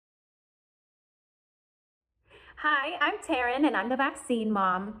Hi, I'm Taryn and I'm the vaccine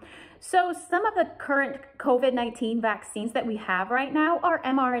mom. So some of the current COVID-19 vaccines that we have right now are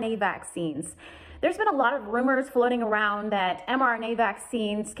mRNA vaccines. There's been a lot of rumors floating around that mRNA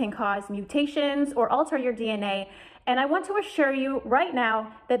vaccines can cause mutations or alter your DNA, and I want to assure you right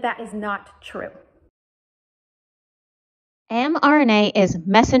now that that is not true. mRNA is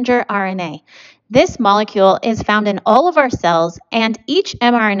messenger RNA. This molecule is found in all of our cells, and each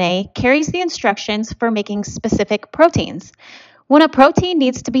mRNA carries the instructions for making specific proteins. When a protein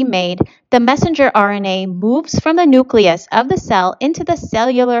needs to be made, the messenger RNA moves from the nucleus of the cell into the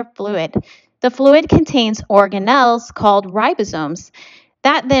cellular fluid. The fluid contains organelles called ribosomes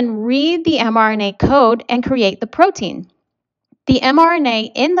that then read the mRNA code and create the protein. The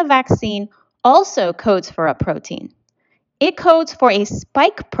mRNA in the vaccine also codes for a protein. It codes for a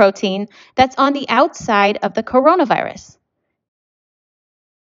spike protein that's on the outside of the coronavirus.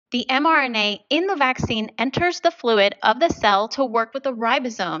 The mRNA in the vaccine enters the fluid of the cell to work with the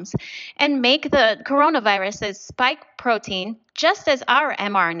ribosomes and make the coronavirus's spike protein just as our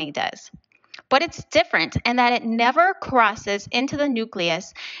mRNA does. But it's different in that it never crosses into the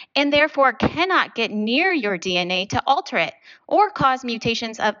nucleus and therefore cannot get near your DNA to alter it or cause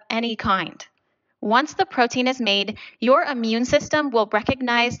mutations of any kind. Once the protein is made, your immune system will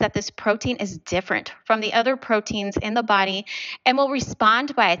recognize that this protein is different from the other proteins in the body and will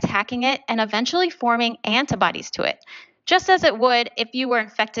respond by attacking it and eventually forming antibodies to it, just as it would if you were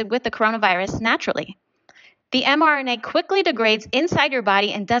infected with the coronavirus naturally. The mRNA quickly degrades inside your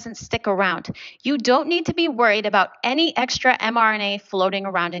body and doesn't stick around. You don't need to be worried about any extra mRNA floating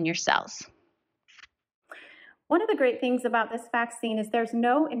around in your cells. One of the great things about this vaccine is there's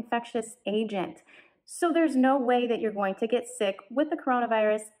no infectious agent. So there's no way that you're going to get sick with the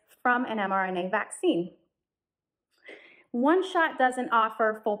coronavirus from an mRNA vaccine. One shot doesn't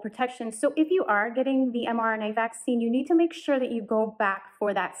offer full protection. So if you are getting the mRNA vaccine, you need to make sure that you go back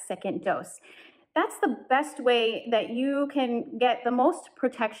for that second dose. That's the best way that you can get the most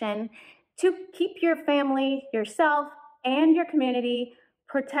protection to keep your family, yourself, and your community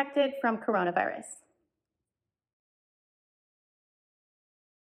protected from coronavirus.